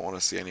 but I don't want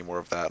to see any more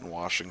of that in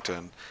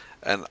Washington.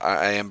 And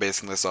I am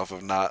basing this off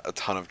of not a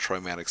ton of Troy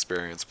Mann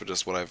experience, but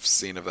just what I've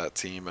seen of that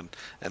team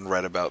and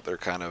read about their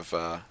kind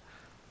of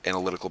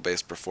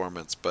analytical-based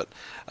performance. But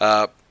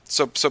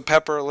so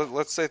Pepper,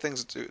 let's say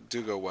things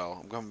do go well.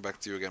 I'm coming back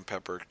to you again,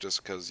 Pepper,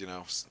 just because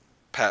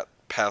Pat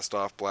passed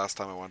off last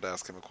time I wanted to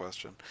ask him a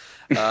question.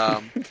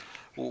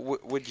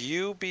 Would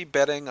you be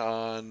betting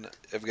on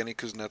Evgeny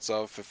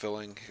Kuznetsov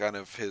fulfilling kind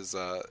of his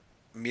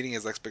meeting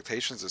his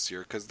expectations this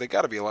year? Because they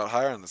got to be a lot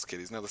higher on this kid.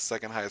 He's now the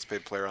second highest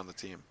paid player on the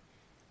team.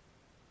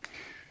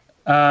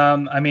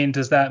 I mean,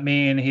 does that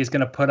mean he's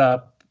going to put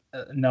up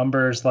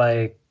numbers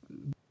like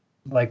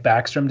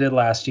Backstrom did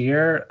last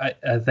year?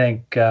 I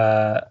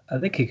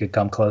think he could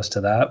come close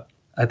to that.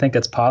 I think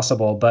it's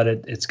possible, but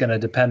it's going to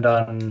depend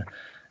on.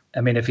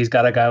 I mean, if he's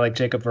got a guy like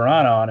Jacob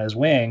Vrana on his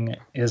wing,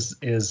 is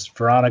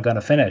Vrana going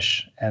to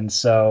finish? And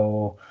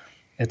so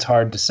it's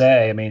hard to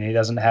say. I mean, he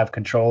doesn't have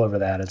control over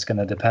that. It's going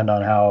to depend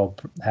on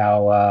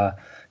how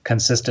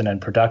consistent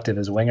and productive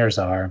his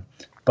wingers are.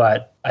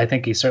 But I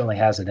think he certainly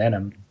has it in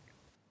him.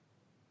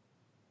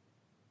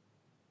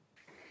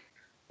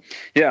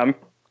 Yeah, I'm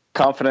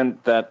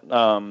confident that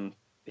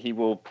he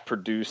will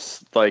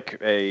produce like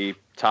a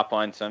top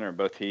line center,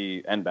 both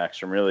he and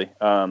Backstrom, really.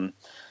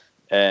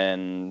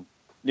 And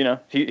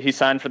he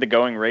signed for the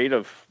going rate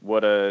of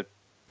what a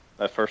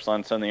first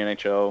line center in the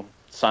NHL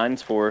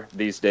signs for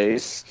these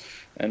days.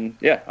 And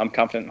yeah, I'm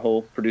confident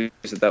he'll produce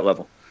at that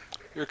level.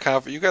 You're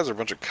confident. You guys are a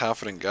bunch of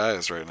confident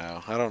guys right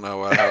now. I don't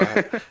know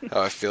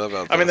how I feel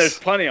about this. I mean, there's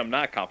plenty I'm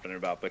not confident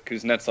about, but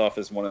Kuznetsov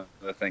is one of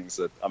the things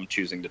that I'm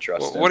choosing to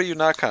trust in. What are you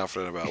not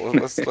confident about?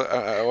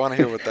 I want to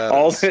hear what that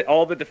is.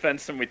 All the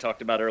defensemen we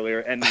talked about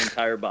earlier, and the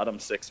entire bottom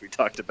six we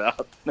talked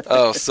about.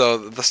 Oh, so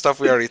the stuff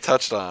we already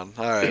touched on.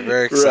 All right,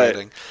 very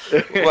exciting.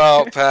 Right.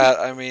 Well, Pat,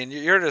 I mean,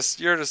 you're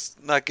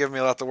just not giving me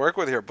a lot to work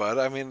with here, bud.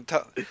 I mean,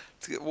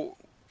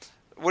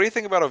 what do you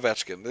think about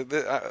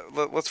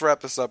Ovechkin? Let's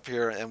wrap this up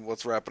here, and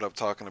let's wrap it up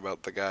talking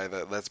about the guy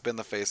that's been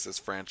the face of this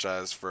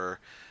franchise for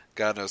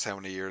God knows how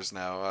many years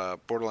now,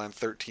 borderline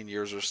 13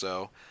 years or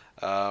so.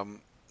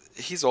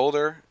 He's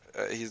older.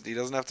 He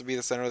doesn't have to be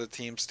the center of the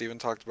team. Steven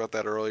talked about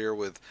that earlier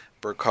with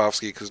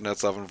Burakovsky,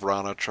 Kuznetsov, and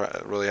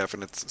Vrana really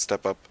having to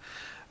step up.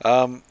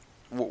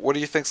 What do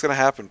you think's going to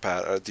happen,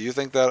 Pat? Do you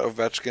think that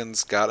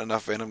Ovechkin's got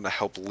enough in him to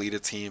help lead a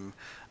team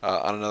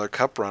on another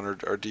cup run,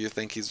 or do you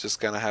think he's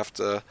just going to have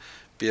to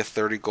be a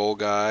 30-goal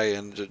guy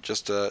and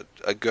just a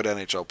good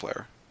NHL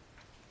player?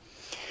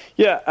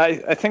 Yeah,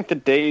 I think the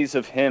days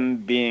of him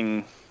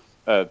being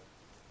a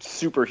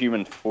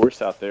superhuman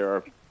force out there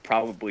are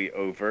probably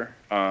over.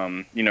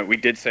 We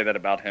did say that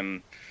about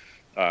him,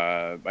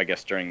 I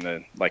guess, during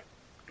the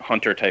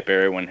Hunter type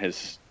era when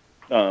his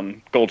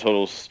goal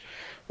totals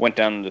went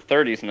down in the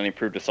 30s, and then he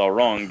proved us all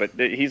wrong. But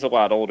he's a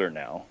lot older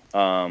now.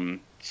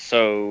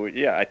 So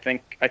yeah, I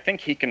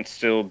think he can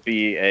still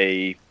be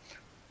a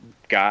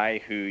guy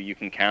who you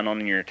can count on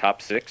in your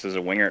top six as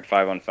a winger at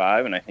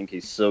 5-on-5, and I think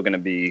he's still going to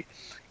be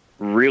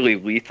really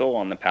lethal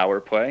on the power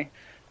play,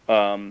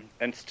 and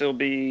still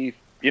be,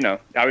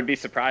 I would be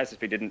surprised if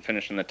he didn't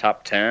finish in the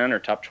top 10 or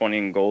top 20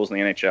 in goals in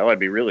the NHL. I'd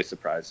be really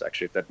surprised,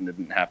 actually, if that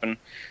didn't happen,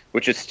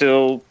 which is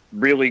still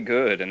really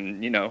good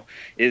and,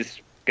 is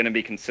going to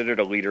be considered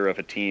a leader of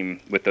a team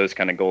with those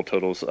kind of goal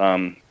totals.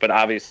 But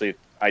obviously,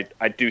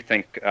 I do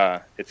think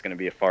it's going to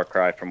be a far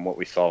cry from what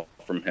we saw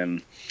from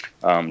him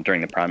during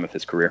the prime of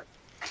his career.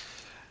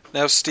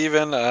 Now,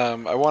 Steven,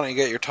 I want to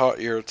get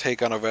your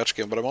take on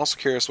Ovechkin, but I'm also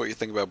curious what you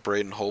think about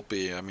Braden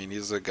Holtby. I mean,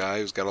 he's a guy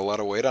who's got a lot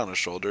of weight on his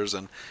shoulders,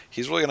 and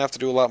he's really going to have to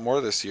do a lot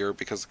more this year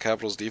because the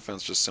Capitals'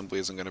 defense just simply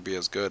isn't going to be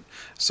as good.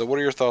 So what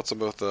are your thoughts on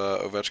both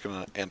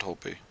Ovechkin and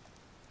Holtby?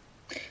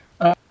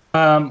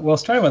 Well,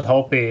 starting with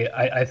Holtby,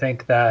 I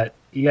think that,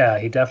 yeah,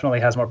 he definitely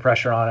has more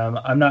pressure on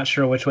him. I'm not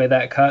sure which way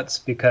that cuts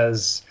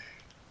because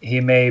he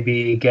may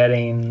be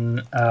getting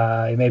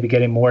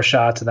more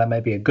shots, and that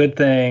might be a good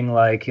thing,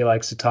 like he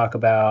likes to talk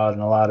about,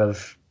 and a lot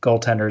of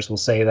goaltenders will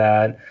say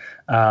that.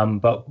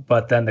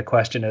 But then the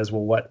question is,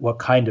 well, what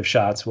kind of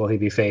shots will he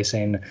be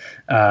facing?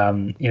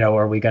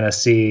 Are we going to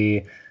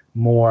see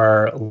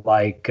more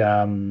like,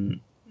 are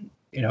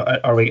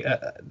we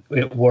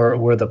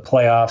were the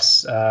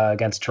playoffs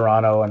against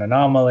Toronto an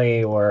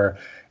anomaly, or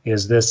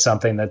is this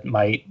something that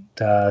might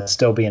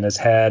still be in his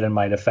head and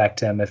might affect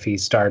him if he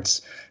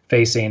starts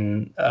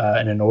facing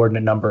an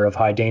inordinate number of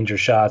high danger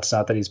shots,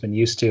 not that he's been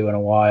used to in a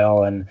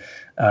while, and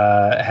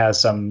has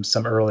some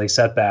early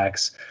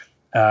setbacks?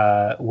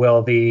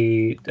 Will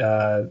the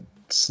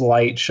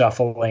slight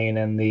shuffling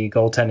in the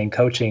goaltending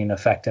coaching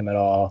affect him at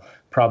all?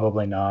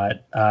 Probably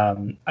not.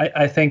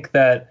 I think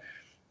that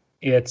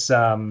it's,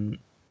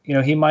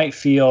 he might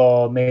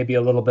feel maybe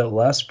a little bit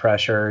less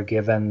pressure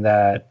given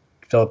that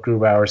Philip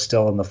Grubauer is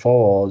still in the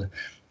fold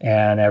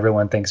and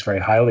everyone thinks very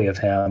highly of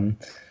him.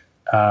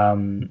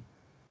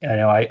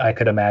 I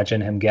could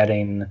imagine him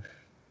getting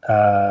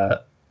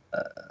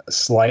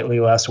slightly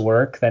less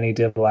work than he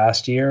did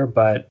last year,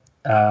 but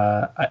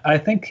I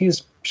think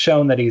he's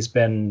shown that he's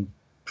been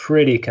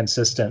pretty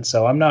consistent.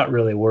 So I'm not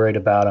really worried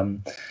about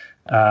him,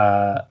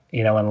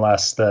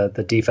 unless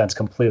the defense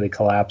completely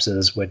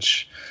collapses,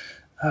 which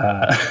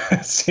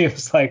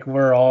seems like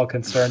we're all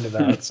concerned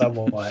about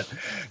somewhat.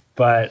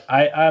 But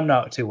I'm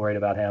not too worried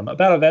about him.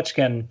 About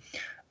Ovechkin,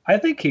 I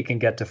think he can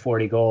get to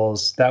 40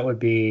 goals. That would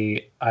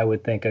be, I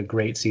would think, a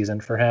great season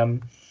for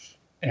him.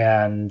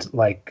 And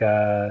like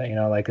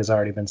has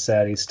already been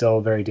said, he's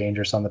still very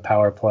dangerous on the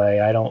power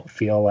play. I don't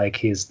feel like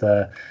he's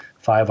the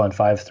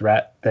 5-on-5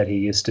 threat that he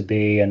used to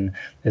be. And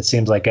it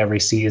seems like every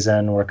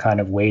season we're kind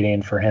of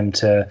waiting for him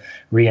to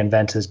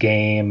reinvent his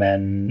game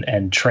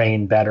and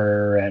train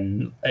better.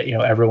 And,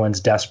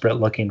 everyone's desperate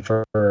looking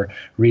for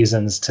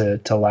reasons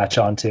to latch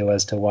onto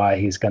as to why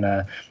he's going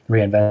to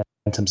reinvent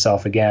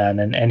himself again.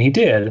 And he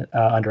did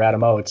under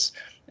Adam Oates.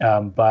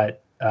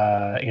 But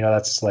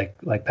that's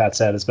like Pat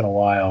said, it's been a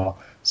while.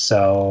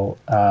 So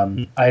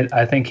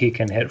I think he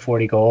can hit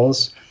 40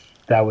 goals.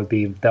 That would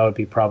be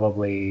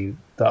probably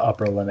the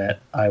upper limit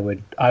I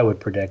would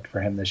predict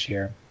for him this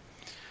year.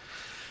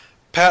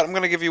 Pat, I'm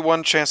going to give you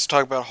one chance to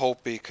talk about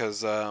Holtby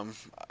because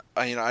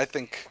I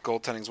think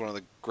goaltending is one of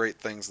the great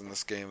things in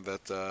this game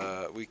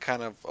that we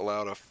kind of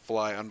allow to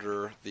fly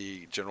under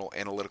the general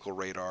analytical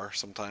radar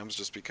sometimes,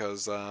 just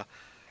because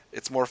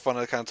it's more fun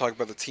to kind of talk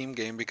about the team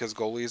game because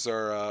goalies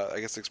are,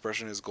 I guess the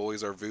expression is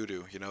goalies are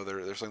voodoo.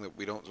 They're something that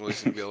we don't really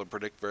seem to be able to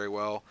predict very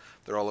well.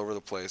 They're all over the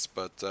place.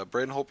 But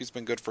Braden Holtby's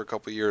been good for a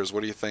couple of years.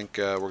 What do you think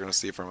we're going to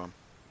see from him?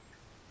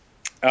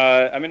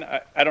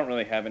 I don't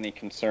really have any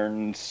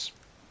concerns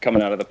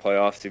coming out of the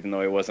playoffs, even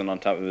though he wasn't on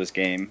top of his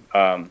game.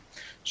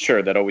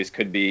 Sure, that always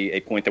could be a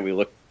point that we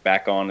look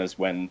back on as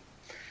when,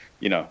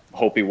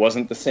 hope he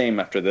wasn't the same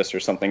after this or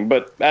something.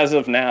 But as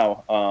of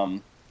now,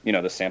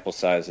 the sample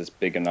size is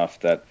big enough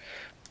that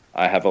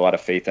I have a lot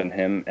of faith in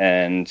him.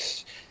 And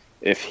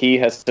if he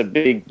has a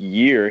big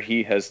year,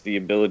 he has the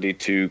ability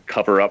to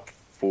cover up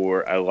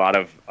for a lot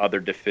of other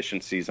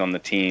deficiencies on the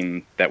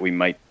team that we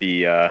might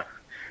be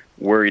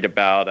worried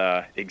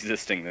about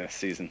existing this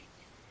season.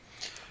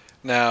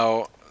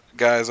 Now,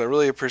 guys, I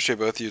really appreciate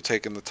both of you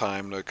taking the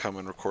time to come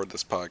and record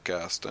this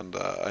podcast, and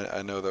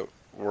I know that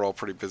we're all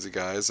pretty busy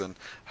guys, and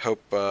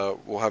hope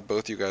we'll have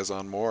both you guys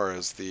on more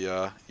as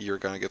the year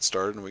kind of gets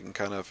started, and we can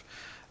kind of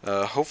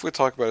hopefully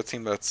talk about a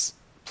team that's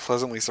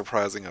pleasantly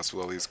surprising us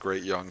with all these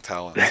great young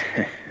talents.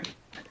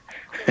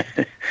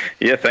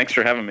 Yeah, thanks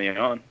for having me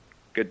on.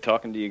 Good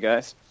talking to you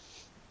guys.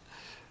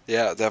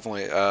 Yeah,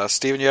 definitely.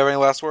 Steven, you have any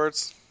last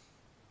words?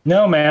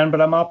 No, man,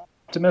 but I'm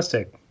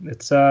optimistic.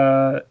 It's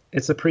a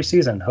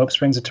preseason. Hope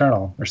springs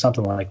eternal, or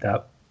something like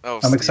that. Oh,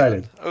 I'm Steven.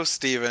 excited. Oh,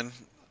 Steven.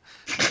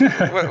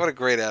 what a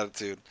great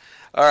attitude.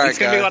 All right, it's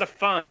going to be a lot of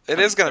fun. It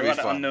is going to be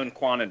fun. Unknown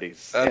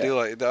quantities. I do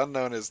like the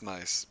unknown is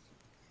nice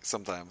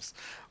sometimes.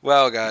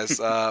 Well, guys,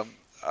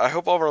 I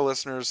hope all of our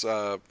listeners,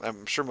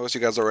 I'm sure most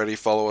of you guys already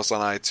follow us on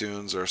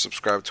iTunes or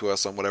subscribe to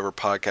us on whatever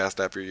podcast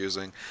app you're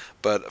using,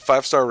 but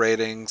 5-star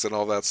ratings and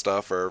all that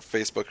stuff, or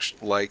Facebook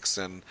likes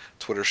and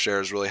Twitter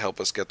shares really help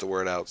us get the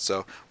word out.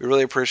 So we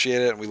really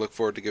appreciate it, and we look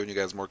forward to giving you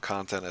guys more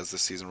content as the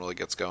season really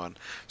gets going.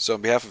 So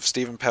on behalf of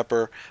Stephen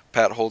Pepper,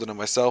 Pat Holden, and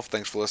myself,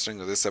 thanks for listening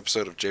to this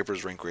episode of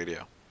Japers Rink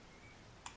Radio.